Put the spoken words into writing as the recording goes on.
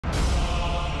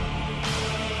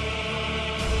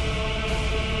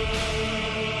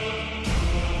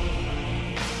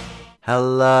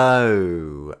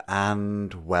Hello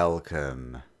and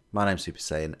welcome. My name's Super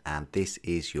Saiyan and this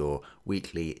is your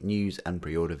weekly news and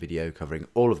pre-order video covering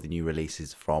all of the new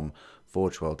releases from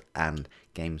Forge World and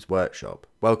Games Workshop.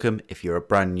 Welcome if you're a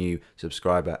brand new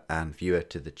subscriber and viewer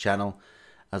to the channel.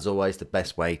 As always, the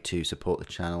best way to support the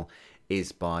channel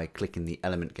is by clicking the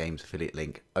Element Games affiliate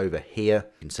link over here.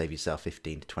 You can save yourself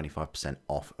 15 to 25%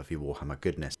 off of your Warhammer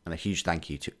goodness. And a huge thank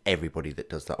you to everybody that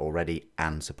does that already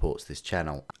and supports this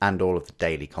channel and all of the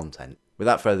daily content.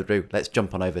 Without further ado, let's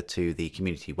jump on over to the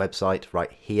community website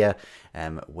right here,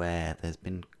 where there's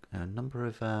been a number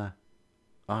of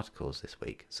articles this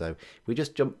week. So we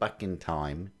just jump back in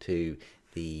time to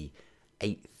the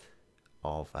 8th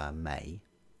of May.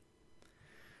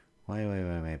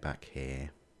 Way back here.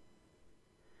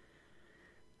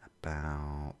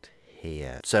 About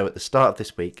here. So at the start of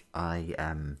this week, I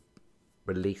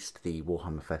released the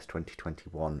Warhammer Fest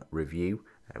 2021 review,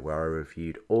 where I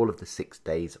reviewed all of the 6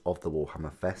 days of the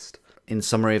Warhammer Fest. In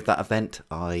summary of that event,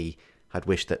 I had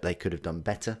wished that they could have done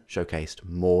better, showcased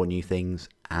more new things,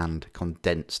 and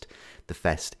condensed the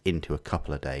fest into a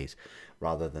couple of days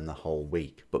rather than the whole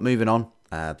week. But moving on,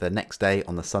 the next day,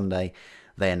 on the Sunday,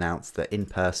 they announced that in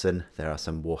person there are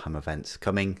some Warhammer events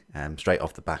coming. Straight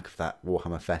off the back of that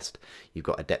Warhammer Fest, you've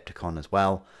got Adepticon as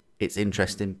well. It's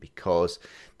interesting because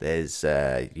there's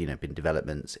been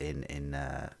developments in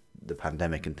the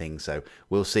pandemic and things, so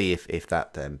we'll see if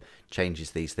that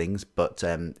changes these things. But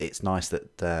it's nice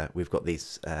that we've got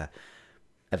these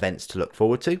events to look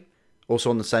forward to. Also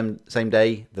on the same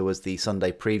day, there was the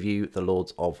Sunday preview, the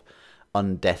Lords of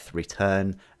Undeath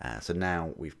return. So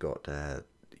now we've got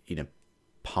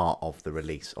part of the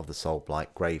release of the Soulblight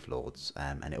Gravelords,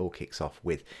 and it all kicks off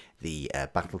with the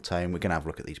Battle Tome. We're going to have a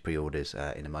look at these pre-orders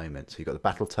in a moment. So you've got the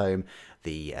Battle Tome,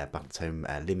 the Battle Tome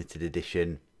Limited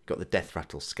Edition, you've got the Death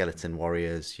Rattle Skeleton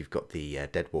Warriors, you've got the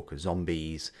Deadwalker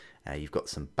Zombies, you've got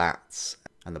some Bats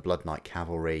and the Blood Knight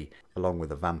Cavalry, along with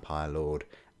the Vampire Lord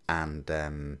and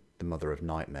the Mother of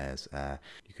Nightmares.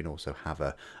 You can also have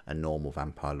a normal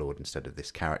Vampire Lord instead of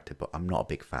this character, but I'm not a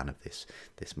big fan of this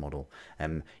model.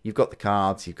 You've got the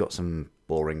cards, you've got some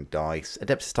boring dice.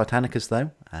 Adeptus Titanicus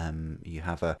though, you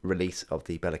have a release of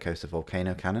the Bellicosa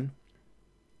Volcano Cannon.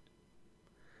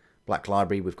 Black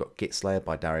Library, we've got Gitslayer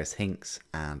by Darius Hinks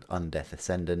and Undeath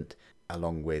Ascendant,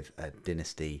 along with a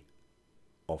Dynasty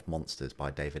of Monsters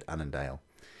by David Annandale.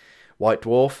 White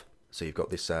Dwarf, so you've got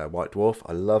this White Dwarf.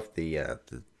 I love the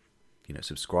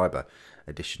subscriber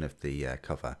edition of the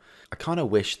cover. I kind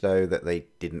of wish though that they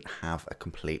didn't have a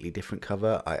completely different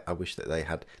cover. I wish that they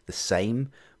had the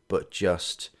same, but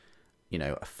just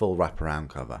a full wraparound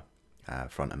cover,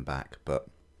 front and back. But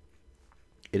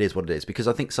it is what it is, because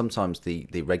I think sometimes the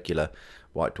regular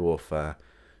White Dwarf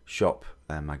shop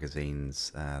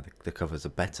magazines, the covers are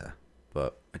better.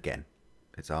 But again,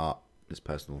 it's art, it's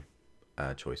personal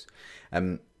choice.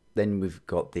 Then we've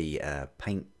got the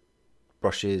paint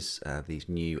brushes, these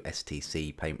new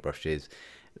STC paint brushes.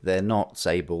 They're not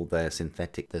sable, they're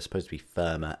synthetic. They're supposed to be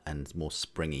firmer and more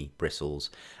springy bristles.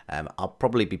 I'll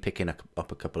probably be picking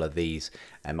up a couple of these.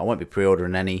 I won't be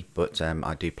pre-ordering any, but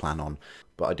I do plan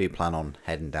on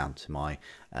heading down to my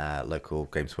local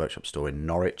Games Workshop store in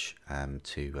Norwich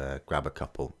to grab a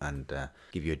couple and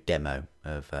give you a demo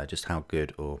of just how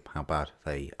good or how bad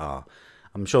they are.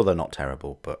 I'm sure they're not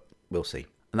terrible, but we'll see.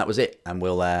 And that was it, and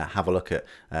we'll have a look at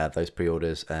those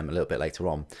pre-orders a little bit later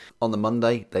on. On the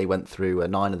Monday, they went through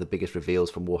 9 of the biggest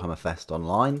reveals from Warhammer Fest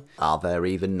Online. Are there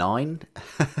even 9?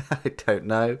 I don't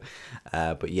know.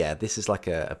 But yeah, this is like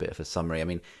a bit of a summary. I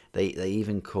mean, they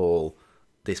even call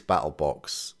this battle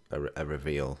box a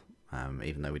reveal,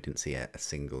 even though we didn't see a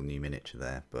single new miniature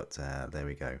there. But there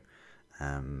we go.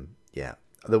 Yeah.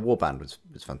 The Warband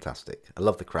was fantastic. I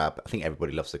love the crab. I think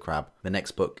everybody loves the crab. The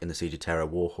next book in the Siege of Terror,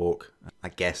 Warhawk, I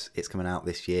guess it's coming out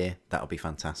this year. That'll be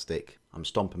fantastic. I'm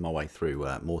stomping my way through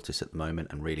Mortis at the moment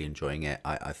and really enjoying it.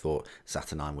 I thought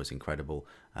Saturnine was incredible,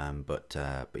 but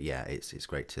yeah, it's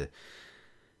great to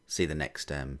see the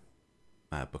next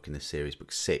book in this series,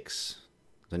 book 6.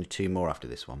 There's only 2 more after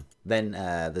this one. Then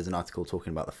there's an article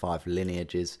talking about the 5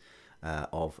 lineages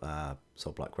of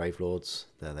Soulblight Gravelords.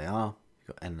 There they are.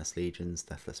 You've got Endless Legions,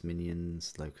 Deathless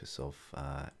Minions, Locus of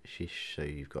Shish. So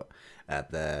you've got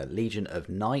the Legion of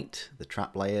Night, the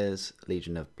Trap Layers,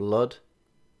 Legion of Blood,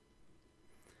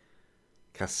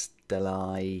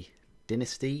 Castelli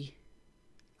Dynasty,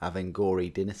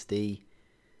 Avengori Dynasty,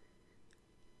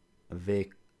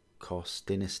 Virkos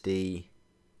Dynasty,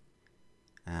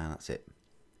 and that's it.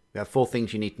 We have 4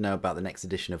 things you need to know about the next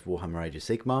edition of Warhammer Age of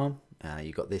Sigmar.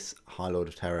 You've got this High Lord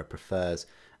of Terror prefers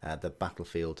the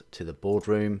battlefield to the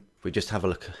boardroom. If we just have a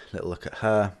little look at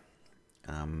her,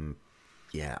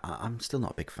 Yeah, I'm still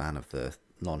not a big fan of the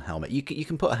non-helmet. You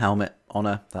can put a helmet on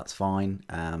her, that's fine.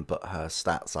 But her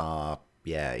stats are,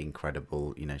 yeah,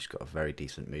 incredible. You know, she's got a very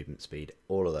decent movement speed.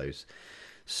 All of those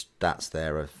stats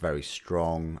there are very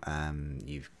strong.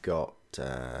 You've got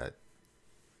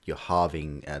you're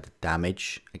halving the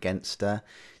damage against her.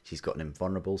 She's got an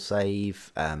invulnerable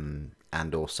save, and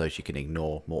also she can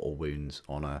ignore mortal wounds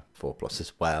on a 4+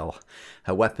 as well.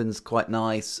 Her weapon's quite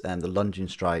nice, and the lunging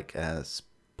strike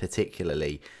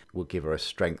particularly will give her a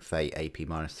strength 8, AP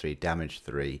 -3, damage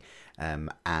 3,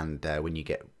 and when you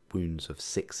get wounds of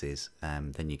 6s,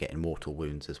 then you get immortal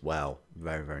wounds as well.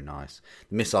 Very, very nice.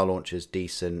 The missile launcher's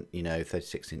decent, you know,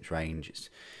 36-inch range. It's,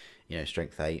 you know,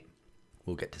 strength 8.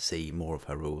 We'll get to see more of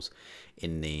her rules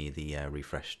in the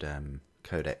refreshed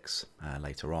codex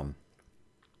later on.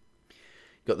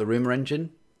 You've got the rumour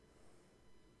engine.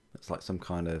 It's like some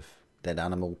kind of dead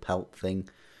animal pelt thing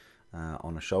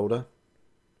on a shoulder.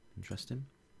 Interesting.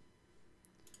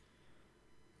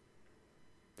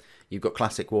 You've got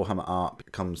classic Warhammer art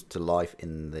that comes to life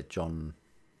in the John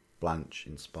Blanche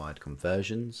inspired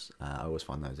conversions. I always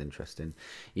find those interesting.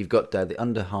 You've got the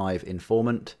Underhive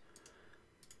Informant.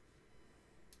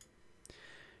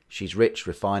 She's rich,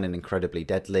 refined, and incredibly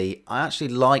deadly. I actually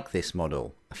like this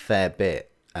model a fair bit.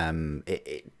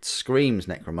 It screams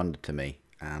Necromunda to me,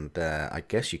 and I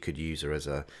guess you could use her as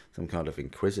some kind of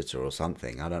Inquisitor or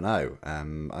something. I don't know.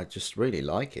 I just really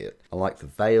like it. I like the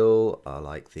veil. I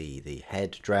like the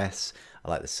head dress. I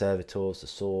like the servitors, the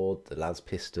sword, the las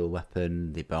pistol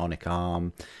weapon, the bionic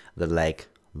arm, the leg.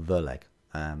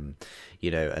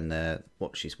 You know, and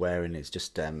what she's wearing is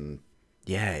just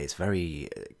yeah, it's very.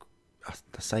 I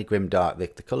say grim dark. The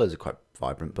colours are quite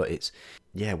vibrant, but it's,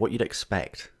 yeah, what you'd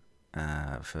expect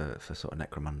for sort of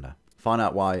Necromunda. Find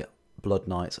out why Blood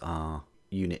Knights are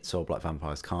unit Soulblight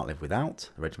vampires can't live without.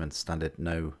 The regiment's standard: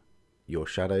 know your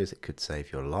shadows. It could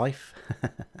save your life.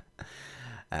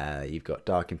 You've got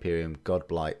Dark Imperium.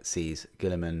 Godblight sees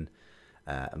Guilliman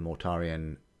and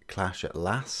Mortarion clash at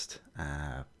last,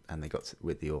 and they got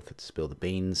with the author to spill the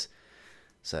beans.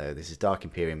 So this is Dark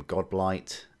Imperium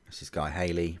Godblight. This is Guy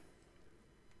Haley.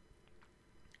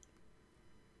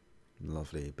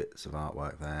 Lovely bits of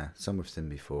artwork there. Some we've seen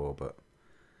before, but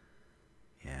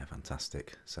yeah,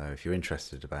 fantastic. So if you're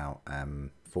interested about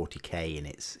 40k in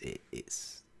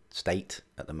its state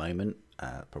at the moment,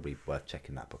 probably worth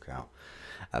checking that book out.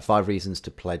 5 reasons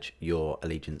to pledge your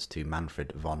allegiance to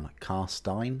Manfred von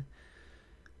Carstein,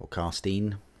 or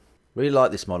Carstein. Really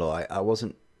like this model. I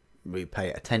wasn't really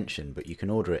paying attention, but you can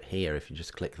order it here if you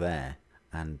just click there,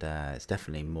 and it's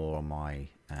definitely more on my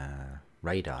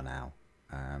radar now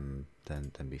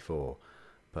than before.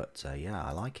 But yeah,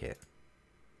 I like it.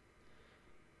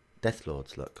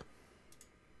 Deathlords, look.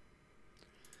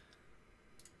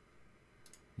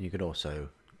 You could also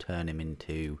turn him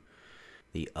into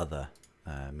the other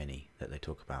mini that they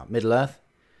talk about. Middle-earth.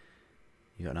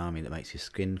 You've got an army that makes your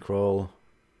skin crawl.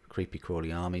 Creepy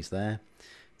crawly armies there.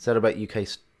 Celebrate UK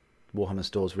Warhammer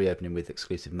stores reopening with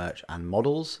exclusive merch and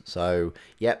models. So,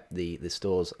 yep, the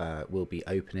stores will be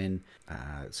opening.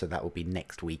 So that will be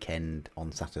next weekend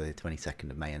on Saturday, the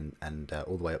 22nd of May, and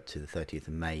all the way up to the 30th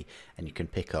of May. And you can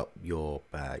pick up your,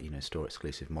 you know, store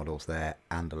exclusive models there,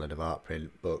 and a lot of art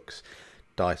print, books,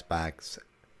 dice bags,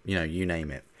 you know, you name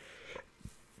it.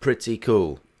 Pretty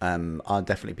cool. I'll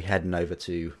definitely be heading over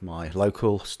to my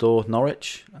local store,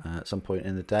 Norwich, at some point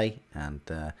in the day, and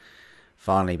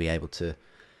finally be able to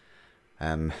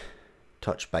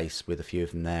touch base with a few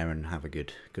of them there and have a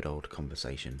good old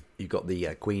conversation. You've got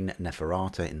the Queen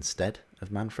Neferata instead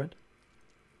of Manfred.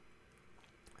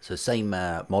 So same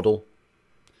model.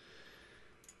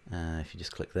 If you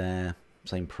just click there,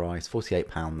 same price,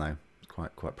 £48 though.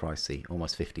 Quite pricey,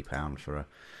 almost £50 for a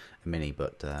mini,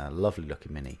 but lovely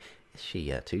looking mini. Is she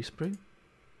 2-sprue?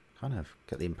 Kind of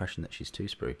get the impression that she's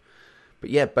 2-sprue. But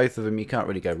yeah, both of them, you can't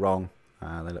really go wrong.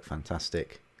 They look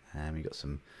fantastic. You've got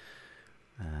some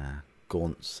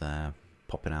gaunts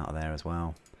popping out of there as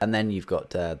well. And then you've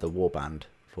got the warband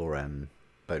for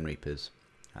Bone Reapers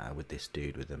with this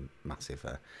dude with a massive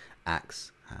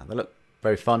axe. They look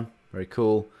very fun, very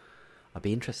cool. I'd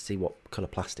be interested to see what colour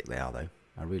plastic they are though.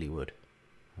 I really would.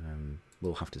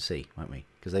 We'll have to see, won't we?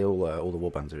 Because they all the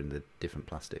warbands are in the different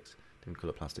plastics, different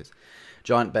colour plastics.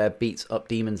 Giant Bear beats up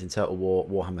demons in Total War,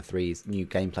 Warhammer 3's new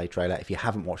gameplay trailer. If you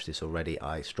haven't watched this already,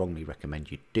 I strongly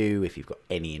recommend you do. If you've got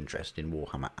any interest in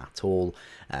Warhammer at all,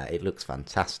 it looks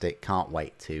fantastic. Can't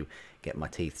wait to get my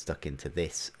teeth stuck into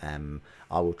this.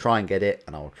 I will try and get it,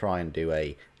 and I will try and do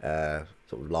a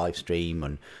sort of live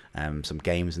stream and some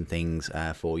games and things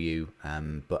for you.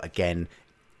 But again,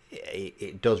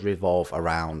 it does revolve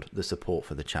around the support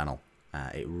for the channel.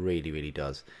 It really, really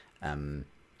does. So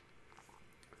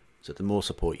the more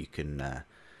support you can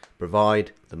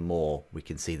provide, the more we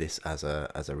can see this as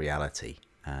a reality.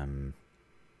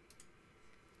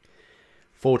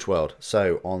 Forge World.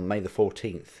 So on May the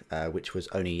 14th, which was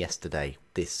only yesterday,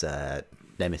 this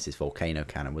Nemesis Volcano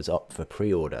Cannon was up for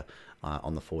pre-order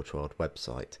on the Forge World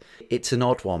website. It's an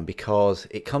odd one because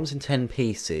it comes in 10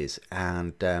 pieces,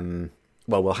 and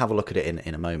well, we'll have a look at it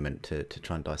in a moment to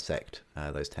try and dissect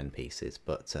those 10 pieces.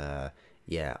 But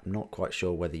yeah, I'm not quite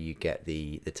sure whether you get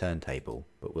the turntable,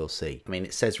 but we'll see. I mean,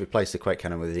 it says replace the Quake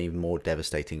Cannon with an even more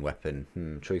devastating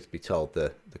weapon. Truth be told,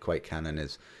 the Quake Cannon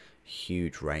is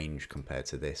huge range compared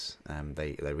to this.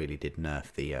 They really did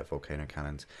nerf the volcano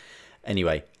cannons.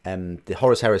 Anyway, the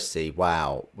Horus Heresy,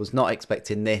 wow, was not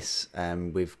expecting this.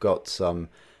 We've got some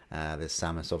there's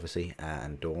Samus obviously,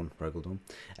 and Dawn, Rogel Dawn,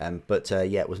 but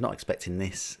yeah, was not expecting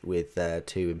this with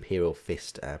 2 Imperial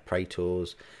Fist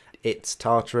Praetors. It's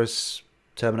Tartarus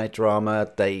Terminator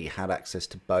armor. They had access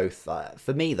to both.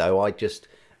 For me though, I just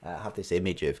have this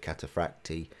image of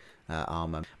Cataphracti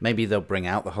armor. Maybe they'll bring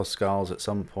out the Huskars at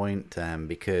some point,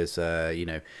 because you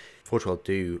know, Forge World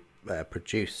do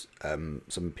produce some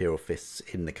Imperial Fists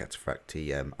in the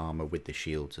Cataphracti armor with the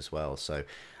shields as well. So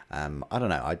I don't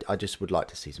know, I just would like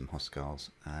to see some Huskars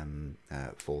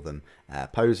for them.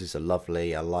 Poses are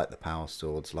lovely. I like the power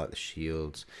swords, like the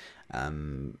shields.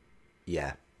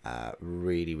 Yeah,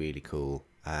 really, really cool.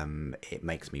 It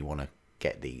makes me want to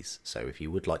get these. So if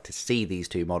you would like to see these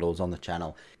 2 models on the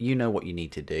channel, you know what you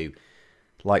need to do.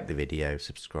 Like the video,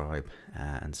 subscribe,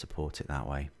 and support it that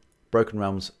way. Broken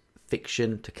Realms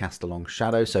Fiction to cast along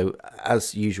Shadow. So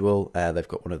as usual, they've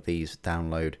got one of these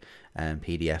download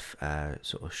PDF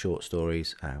sort of short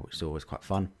stories, which is always quite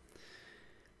fun.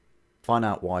 Find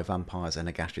out why vampires are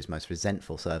Nagastri's most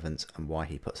resentful servants and why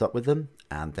he puts up with them.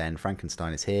 And then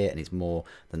Frankenstein is here, and he's more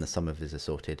than the sum of his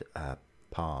assorted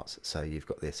parts. So you've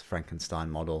got this Frankenstein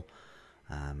model.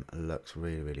 Looks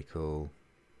really, really cool.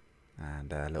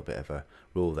 And a little bit of a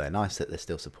rule there. Nice that they're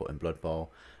still supporting Blood Bowl.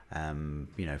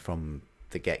 You know, from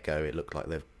the get-go, it looked like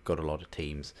they've got a lot of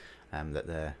teams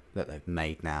that they've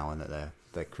made now and that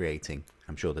they're creating.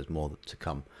 I'm sure there's more to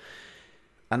come.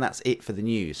 And that's it for the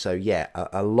news. So yeah,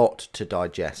 a lot to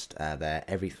digest there.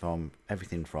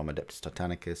 Everything from Adeptus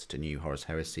Titanicus to new Horus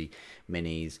Heresy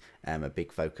minis. A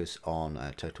big focus on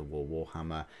Total War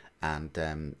Warhammer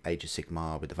and Age of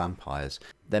Sigmar with the vampires.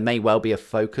 There may well be a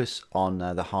focus on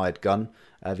the Hired Gun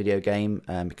video game,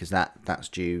 because that's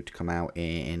due to come out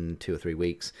in 2 or 3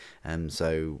 weeks.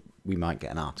 So we might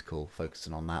get an article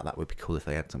focusing on that. That would be cool if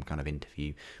they had some kind of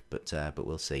interview, but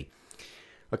we'll see.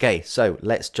 Okay, so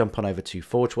let's jump on over to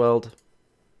Forge World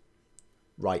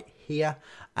right here,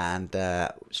 and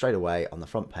straight away on the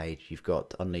front page you've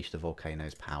got Unleash the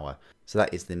Volcano's Power. So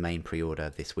that is the main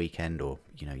pre-order this weekend, or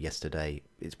you know, yesterday.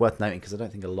 It's worth noting because I don't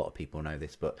think a lot of people know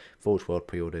this, but Forge World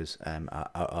pre-orders are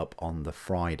up on the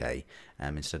Friday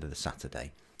instead of the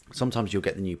Saturday. Sometimes you'll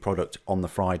get the new product on the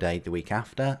Friday the week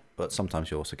after, but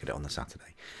sometimes you also get it on the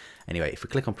Saturday. Anyway, if we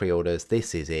click on pre-orders,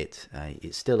 this is it.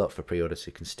 It's still up for pre-order, so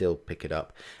you can still pick it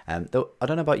up. Though I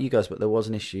don't know about you guys, but there was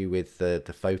an issue with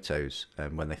the photos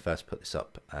when they first put this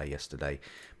up yesterday.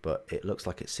 But it looks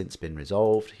like it's since been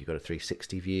resolved. You've got a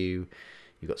 360 view.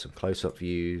 You've got some close-up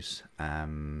views.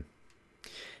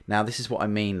 Now, this is what I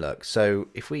mean, look. So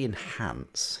if we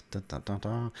enhance...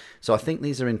 So I think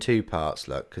these are in 2 parts,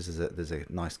 look, because there's a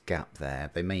nice gap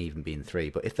there. They may even be in 3,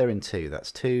 but if they're in 2,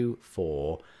 that's 2,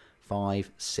 4...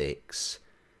 5, 6.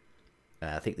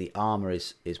 I think the armor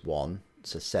is 1,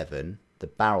 so 7. The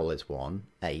barrel is 1,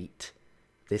 8.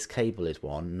 This cable is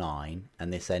 1, 9,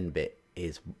 and this end bit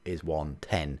is 1,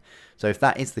 10. So if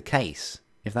that is the case,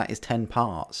 if that is 10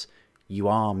 parts, you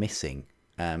are missing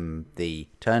the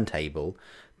turntable,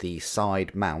 the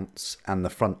side mounts, and the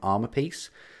front armor piece.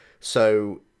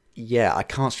 So yeah, I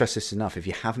can't stress this enough. If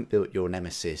you haven't built your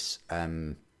Nemesis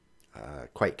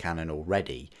Quake Cannon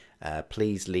already,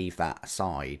 please leave that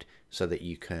aside so that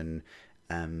you can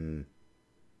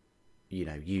you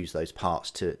know, use those parts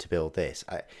to build this.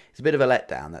 It's a bit of a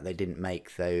letdown that they didn't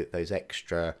make those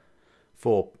extra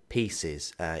 4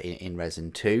 pieces in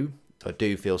Resin 2. I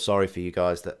do feel sorry for you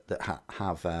guys that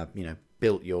have you know,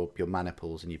 built your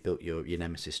maniples and you built your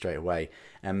Nemesis straight away.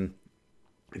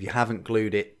 If you haven't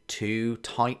glued it too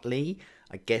tightly,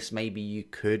 I guess maybe you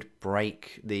could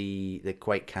break the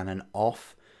Quake Cannon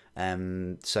off.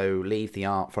 So leave the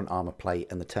front armor plate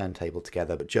and the turntable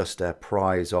together, but just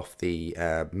prise off the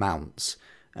mounts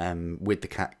with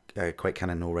the Quake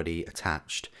Cannon already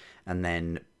attached, and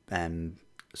then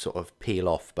sort of peel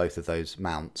off both of those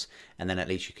mounts, and then at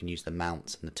least you can use the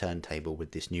mounts and the turntable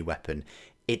with this new weapon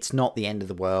It's not the end of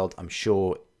the world. I'm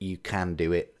sure you can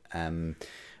do it.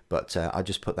 But I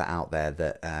just put that out there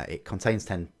that it contains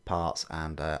 10 parts,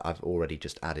 and I've already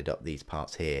just added up these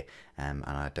parts here, and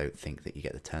I don't think that you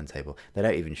get the turntable. They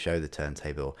don't even show the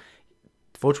turntable.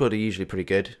 Forge World are usually pretty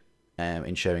good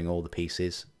in showing all the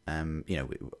pieces, you know,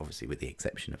 obviously with the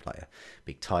exception of like a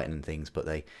big Titan and things, but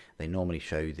they normally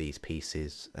show these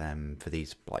pieces for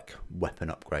these like weapon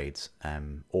upgrades,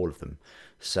 all of them.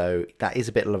 So that is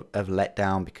a bit of a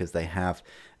letdown, because they have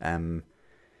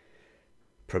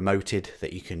promoted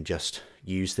that you can just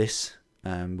use this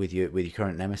with your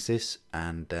current Nemesis,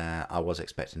 and I was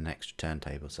expecting an extra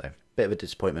turntable, so bit of a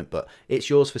disappointment, but it's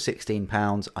yours for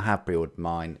 £16. I have pre-ordered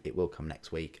mine. It will come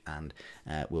next week, and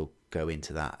we'll go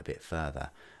into that a bit further.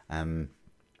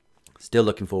 Still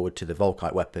looking forward to the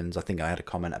Volkite weapons. I think I had a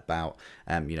comment about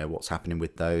you know, what's happening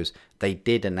with those. They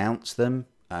did announce them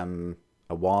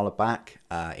a while back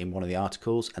in one of the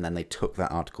articles, and then they took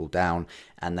that article down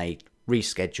and they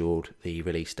rescheduled the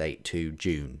release date to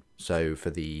June. So for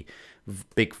the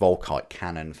big Volkite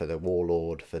cannon for the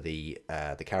Warlord, for the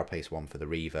Carapace one for the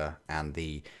Reaver, and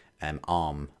the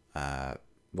arm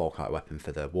Volkite weapon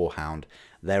for the Warhound,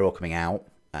 they're all coming out,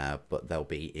 but they'll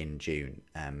be in June.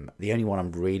 The only one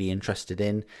I'm really interested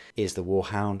in is the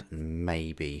Warhound and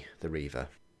maybe the Reaver,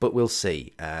 but we'll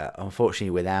see. Unfortunately,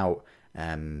 without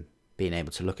being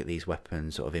able to look at these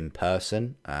weapons sort of in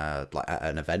person, like at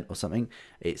an event or something,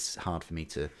 it's hard for me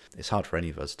to, it's hard for any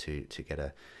of us to get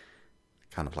a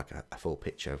kind of like a full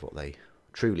picture of what they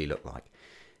truly look like.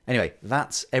 Anyway,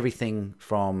 that's everything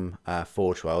from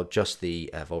Forge World, just the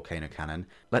Volcano Cannon.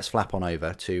 Let's flap on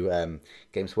over to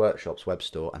Games Workshop's web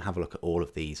store and have a look at all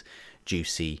of these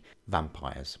juicy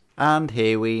vampires. And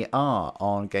here we are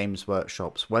on Games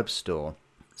Workshop's web store.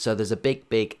 So there's a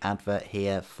big advert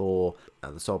here for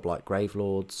the Soulblight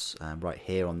Gravelords, right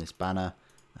here on this banner.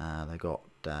 They've got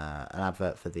an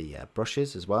advert for the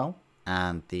brushes as well,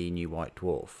 and the new White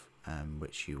Dwarf,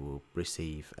 which you will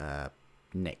receive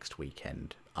next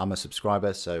weekend. I'm a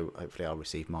subscriber, so hopefully I'll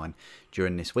receive mine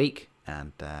during this week,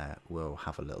 and we'll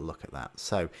have a little look at that.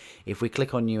 So if we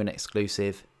click on new and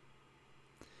exclusive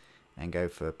and go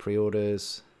for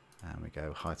pre-orders, and we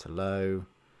go high to low,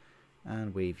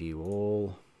 and we view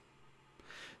all.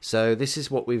 So this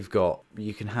is what we've got.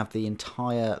 You can have the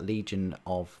entire Legion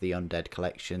of the Undead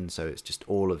collection, so it's just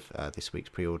all of this week's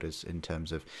pre-orders in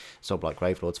terms of Soulblight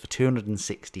Gravelords for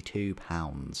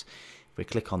 £262. If we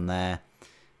click on there,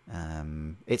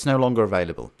 it's no longer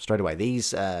available straight away.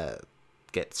 These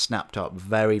get snapped up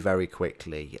very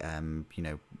quickly. You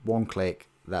know, one click,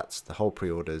 that's the whole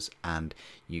pre-orders, and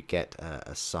you get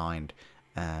a signed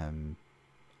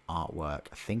artwork.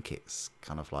 I think it's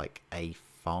kind of like A5,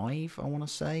 I want to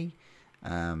say.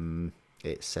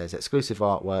 It says exclusive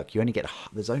artwork. You only get,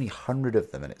 there's only 100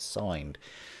 of them, and it's signed.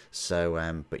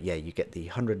 So but yeah, you get the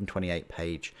 128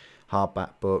 page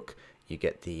hardback book. You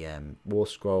get the War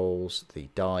Scrolls, the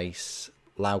dice,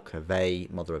 Lauka Vey,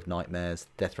 Mother of Nightmares,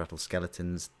 Death Rattle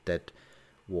Skeletons, Dead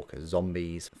Walker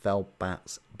Zombies, Fell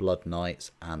Bats, Blood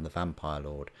Knights, and the Vampire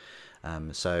Lord.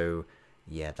 So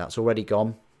yeah, that's already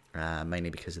gone, mainly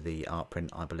because of the art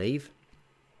print, I believe.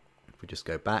 If we just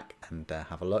go back and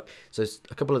have a look. So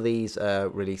a couple of these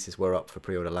releases were up for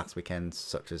pre-order last weekend,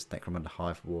 such as Necromunda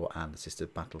Hive War and the Sister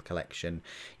Battle Collection.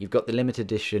 You've got the limited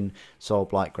edition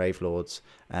Soulblight Gravelords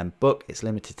book. It's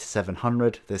limited to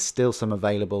 700. There's still some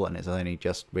available, and it's only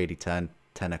just really turned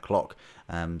 10 o'clock.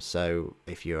 So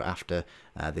if you're after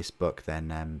this book,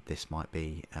 then this might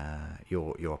be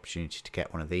your opportunity to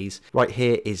get one of these. Right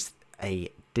here is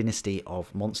a Dynasty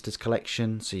of Monsters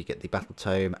collection, so you get the Battle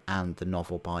Tome and the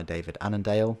novel by David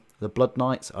Annandale. The Blood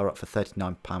Knights are up for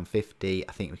 £39.50.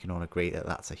 I think we can all agree that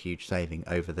that's a huge saving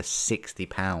over the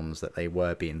 £60 that they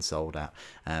were being sold at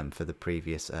for the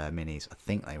previous minis. I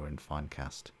think they were in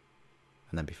Finecast,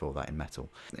 and then before that in metal.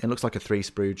 It looks like a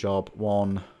 3-sprue job.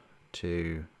 1,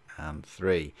 2, and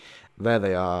 3. There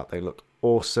they are. They look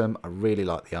awesome. I really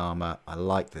like the armour. I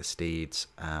like the steeds.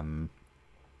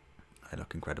 They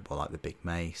look incredible, like the big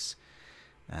mace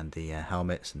and the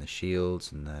helmets and the shields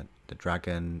and the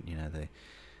dragon. You know,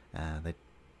 they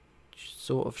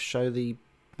sort of show the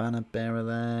banner bearer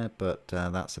there, but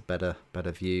that's a better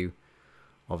view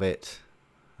of it.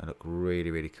 They look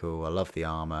really cool. I love the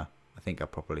armor. I think I'll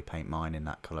probably paint mine in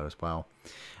that color as well.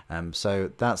 So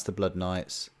that's the Blood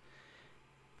Knights.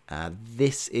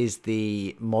 This is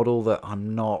the model that I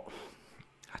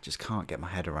just can't get my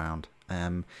head around.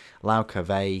 Lauka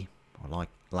Vey, or like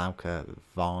Lauka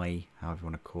Vi, however you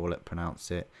want to call it, pronounce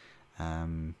it.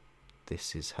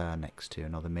 This is her next to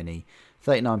another mini.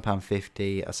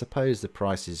 £39.50. I suppose the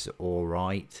price is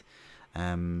alright.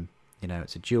 You know,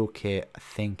 it's a dual kit. I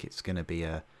think it's going to be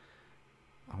a,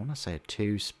 I want to say a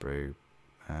 2 sprue.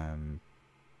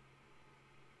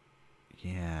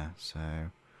 Yeah, so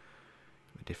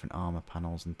different armor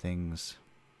panels and things,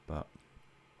 but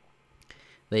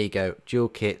there you go, dual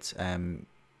kit.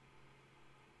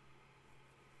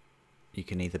 You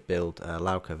can either build a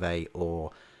Laucave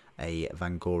or a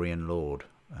Vangorian Lord,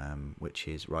 which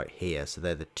is right here. So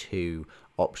they're the 2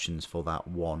 options for that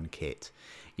one kit.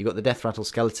 You've got the Death Rattle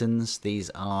Skeletons. These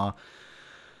are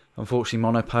unfortunately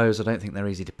monopose. I don't think they're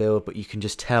easy to build, but you can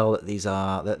just tell that these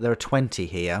are, that there are 20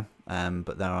 here,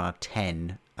 but there are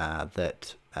 10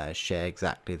 that share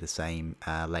exactly the same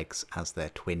legs as their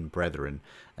twin brethren.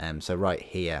 So right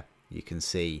here you can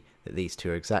see that these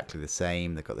 2 are exactly the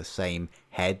same. They've got the same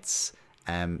heads.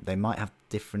 They might have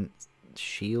different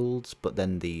shields, but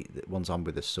then the one's armed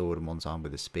with a sword and one's armed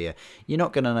with a spear. You're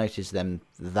not going to notice them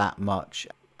that much,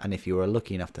 and if you were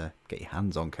lucky enough to get your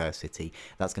hands on Curse City,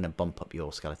 that's going to bump up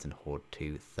your skeleton horde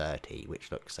to 30,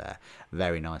 which looks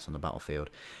very nice on the battlefield.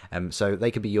 So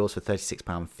they could be yours for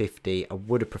 £36.50. I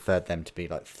would have preferred them to be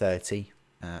like 30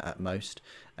 at most.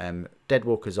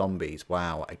 Deadwalker zombies,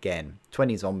 wow, again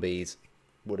 20 zombies.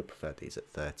 Would have preferred these at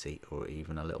 30 or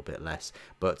even a little bit less,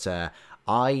 but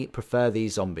I prefer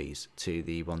these zombies to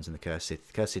the ones in the Curse City.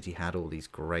 The Curse City had all these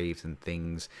graves and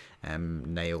things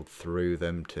nailed through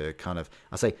them to kind of,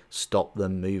 I say, stop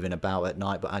them moving about at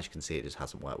night, but as you can see, it just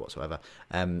hasn't worked whatsoever.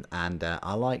 And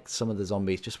I like some of the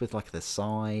zombies just with like the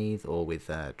scythe or with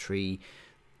a tree,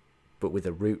 but with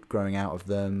a root growing out of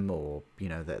them, or, you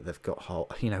know, they've got,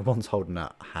 you know, one's holding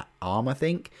a arm, I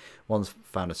think, one's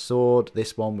found a sword,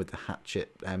 this one with the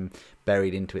hatchet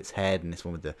buried into its head, and this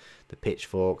one with the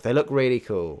pitchfork. They look really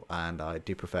cool, and I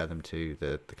do prefer them to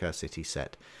the Curse City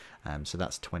set. So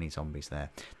that's 20 zombies there.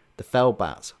 The Fell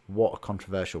Bats, what a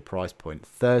controversial price point,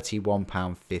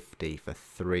 £31.50 for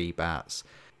 3 bats.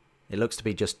 It looks to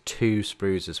be just 2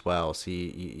 sprues as well, so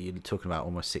you're talking about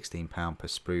almost £16 per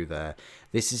sprue there.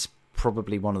 This is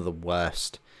probably one of the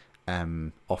worst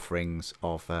offerings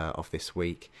of this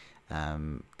week.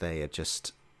 They are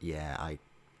just, yeah,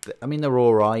 I mean, they're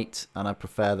all right, and I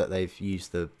prefer that they've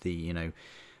used the you know,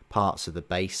 parts of the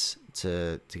base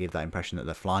to give that impression that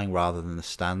they're flying rather than the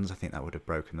stands. I think that would have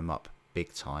broken them up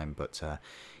big time, but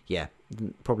yeah,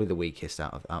 probably the weakest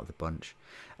out of the bunch.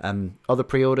 Other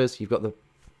pre-orders, you've got the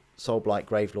Soulblight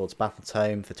Gravelords Battle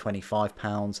Tome for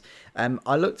 £25.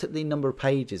 I looked at the number of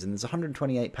pages, and there's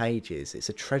 128 pages. It's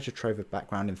a treasure trove of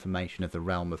background information of the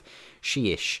realm of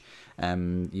Shyish.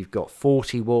 You've got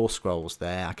 40 war scrolls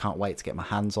there. I can't wait to get my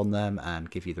hands on them and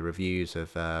give you the reviews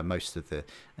of most of the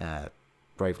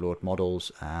Gravelord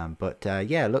models. But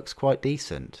yeah, it looks quite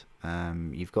decent.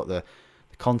 You've got the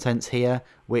contents here,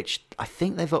 which I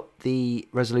think they've upped the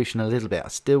resolution a little bit. I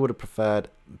still would have preferred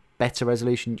better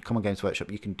resolution. Come on, Games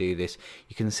Workshop, you can do this.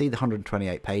 You can see the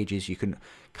 128 pages. You can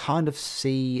kind of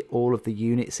see all of the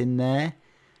units in there,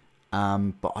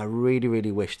 but I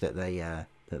really wish that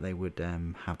they would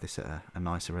have this at a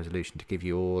nicer resolution to give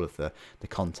you all of the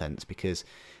contents, because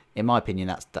in my opinion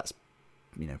that's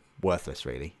you know, worthless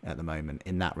really at the moment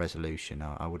in that resolution.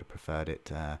 I would have preferred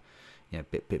it you know, a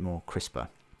bit more crisper.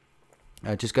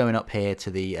 Just going up here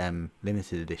to the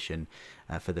limited edition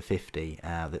for the 50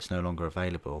 that's no longer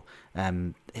available.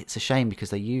 It's a shame,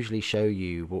 because they usually show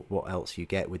you what else you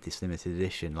get with this limited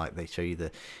edition. Like they show you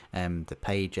the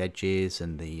page edges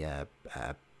and the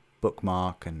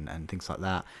bookmark and things like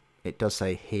that. It does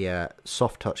say here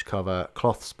soft touch cover,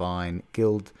 cloth spine,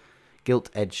 gilt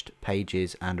edged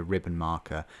pages, and a ribbon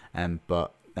marker.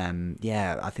 But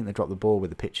yeah, I think they dropped the ball with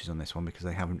the pictures on this one, because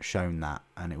they haven't shown that,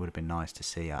 and it would have been nice to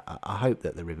see. I hope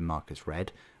that the ribbon marker's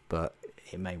red, but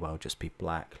it may well just be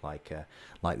black like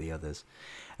the others.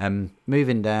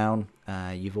 Moving down,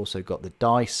 you've also got the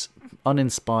dice,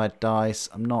 uninspired dice.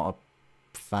 I'm not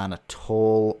a fan at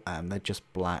all. They're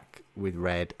just black with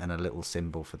red and a little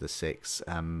symbol for the 6.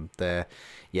 They're,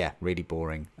 yeah, really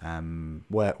boring.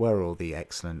 Where are all the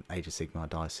excellent Age of Sigmar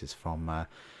dice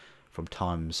from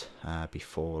times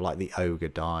before, like the Ogre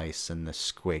dice and the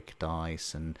Squig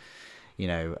dice, and you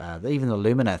know, even the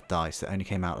Lumineth dice that only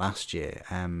came out last year.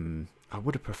 I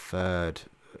would have preferred,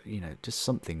 you know, just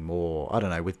something more, I don't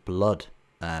know, with blood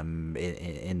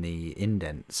in the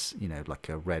indents, you know, like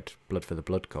a red blood for the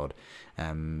blood god.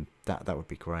 That would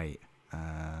be great,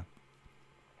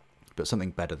 but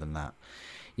something better than that.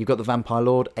 You've got the Vampire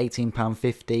Lord,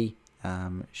 £18.50.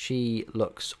 She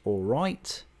looks all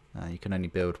right. You can only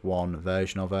build one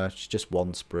version of her. It's just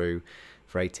 1 sprue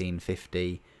for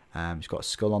 £18.50. It's got a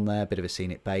skull on there, a bit of a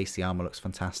scenic base. The armor looks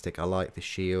fantastic. I like the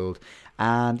shield,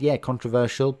 and yeah,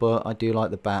 controversial, but I do like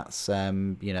the bats.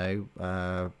 You know,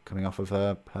 coming off of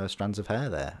her strands of hair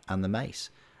there, and the mace.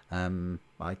 I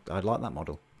like that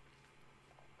model.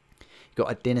 You've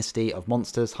got a Dynasty of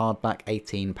Monsters hardback,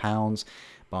 £18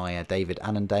 by David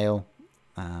Annandale.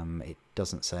 It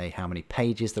doesn't say how many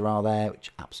pages there are there,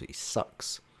 which absolutely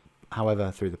sucks.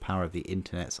 However, through the power of the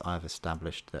internet, I've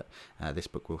established that this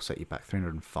book will set you back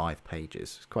 305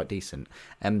 pages. It's quite decent.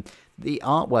 The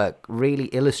artwork really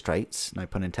illustrates, no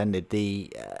pun intended,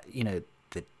 the you know,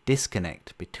 the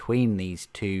disconnect between these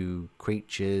two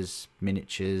creatures,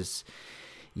 miniatures.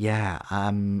 Yeah,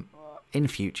 in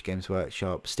future Games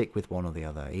Workshop, stick with one or the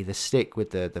other. Either stick with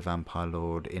the Vampire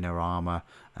Lord in her armour,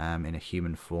 in a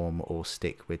human form, or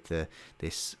stick with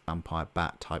this vampire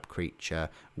bat type creature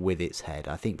with its head.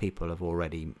 I think people have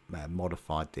already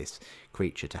modified this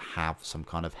creature to have some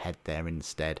kind of head there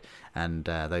instead, and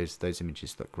those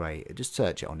images look great. Just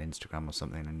search it on Instagram or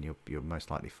something and you'll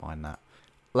most likely find that.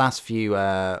 Last few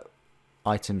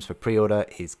items for pre-order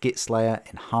is Gitslayer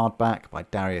in hardback by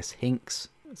Darius Hinks.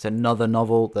 It's another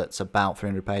novel that's about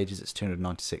 300 pages. It's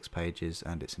 296 pages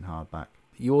and it's in hardback.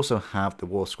 You also have the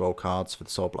War Scroll cards for the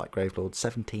Soulblight Gravelords,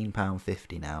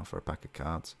 £17.50 now for a pack of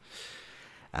cards.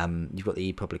 You've got the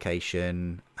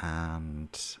e-publication,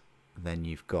 and then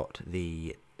you've got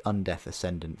the Undeath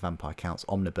Ascendant Vampire Counts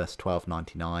Omnibus,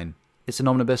 £12.99. It's an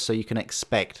omnibus, so you can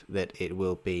expect that it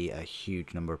will be a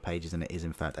huge number of pages, and it is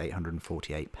in fact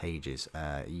 848 pages.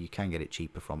 You can get it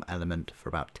cheaper from Element for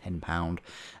about £10.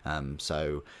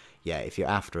 So yeah, if you're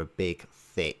after a big,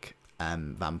 thick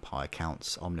Vampire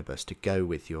Counts omnibus to go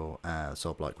with your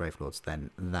Soulblight Gravelords, then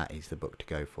that is the book to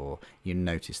go for. You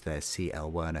notice there's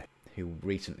C.L. Werner, who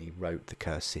recently wrote the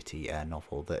Cursed City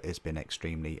novel that has been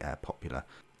extremely popular.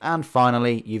 And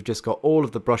finally, you've just got all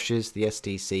of the brushes, the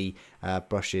STC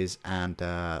brushes, and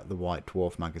the White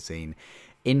Dwarf magazine.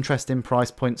 Interesting price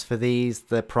points for these.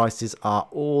 The prices are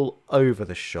all over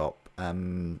the shop.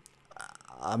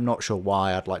 I'm not sure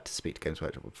why. I'd like to speak to Games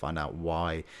Workshop and find out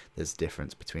why there's a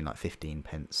difference between like 15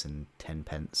 pence and 10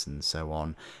 pence and so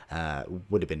on.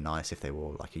 Would have been nice if they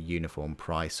were like a uniform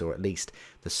price, or at least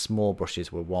the small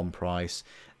brushes were one price,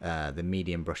 the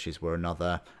medium brushes were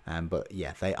another. But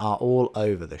yeah, they are all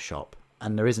over the shop,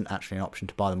 and there isn't actually an option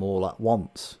to buy them all at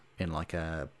once in like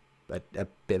a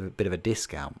bit of a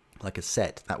discount, like a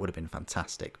set. That would have been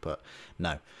fantastic, but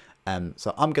no.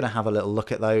 So I'm going to have a little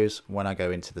look at those when I go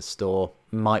into the store.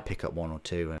 Might pick up one or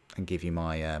two and give you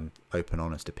my open,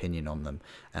 honest opinion on them.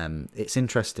 It's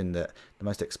interesting that the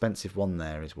most expensive one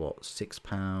there is what,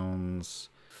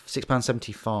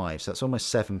 £6.75, so that's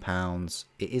almost £7.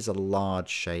 It is a large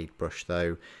shade brush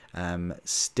though.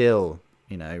 Still,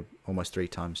 you know, almost 3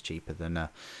 times cheaper than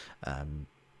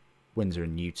Winsor &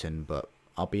 Newton, but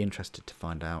I'll be interested to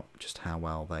find out just how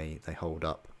well they hold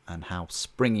up and how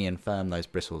springy and firm those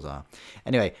bristles are.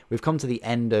 Anyway, we've come to the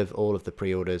end of all of the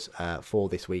pre-orders for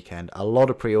this weekend. A lot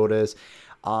of pre-orders.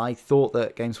 I thought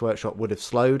that Games Workshop would have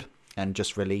slowed and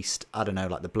just released, I don't know,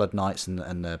 like the Blood Knights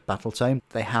and the Battle Tome.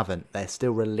 They haven't. They're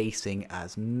still releasing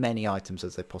as many items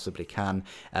as they possibly can.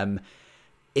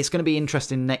 It's going to be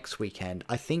interesting next weekend.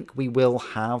 I think we will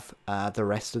have the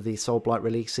rest of the Soulblight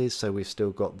releases. So we've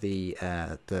still got the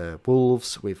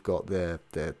wolves, we've got the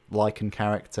Lycan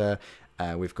character,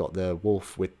 we've got the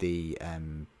wolf with the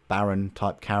Baron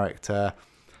type character.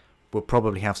 We'll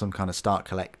probably have some kind of start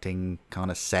collecting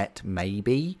kind of set,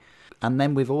 maybe. And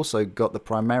then we've also got the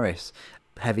Primaris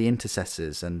Heavy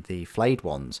Intercessors and the Flayed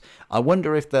ones. I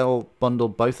wonder if they'll bundle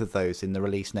both of those in the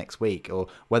release next week, or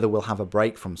whether we'll have a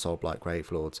break from Soulblight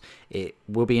Gravelords. It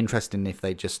will be interesting if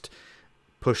they just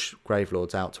push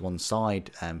Gravelords out to one side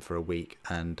for a week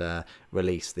and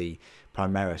release the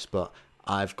Primaris, but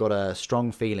I've got a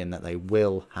strong feeling that they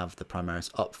will have the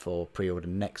Primaris up for pre-order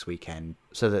next weekend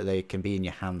so that they can be in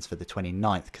your hands for the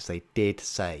 29th, because they did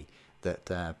say that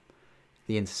the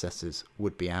Intercessors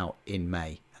would be out in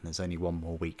May, and there's only one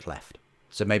more week left.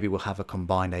 So maybe we'll have a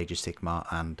combined Age of Sigmar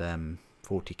and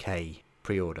 40k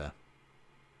pre-order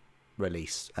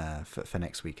release for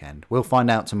next weekend. We'll find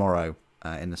out tomorrow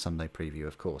in the Sunday preview,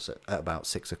 of course, at about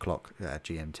 6 o'clock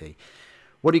GMT.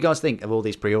 What do you guys think of all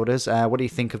these pre-orders? What do you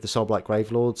think of the Soulblight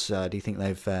Gravelords? Do you think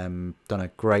they've done a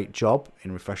great job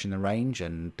in refreshing the range,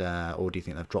 and or do you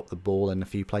think they've dropped the ball in a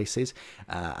few places?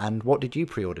 And what did you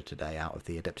pre-order today out of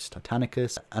the Adeptus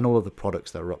Titanicus and all of the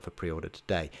products that are up for pre-order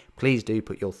today? Please do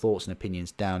put your thoughts and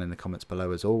opinions down in the comments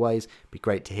below as always. It'd be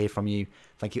great to hear from you.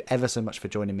 Thank you ever so much for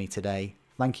joining me today.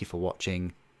 Thank you for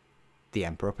watching. The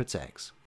Emperor protects.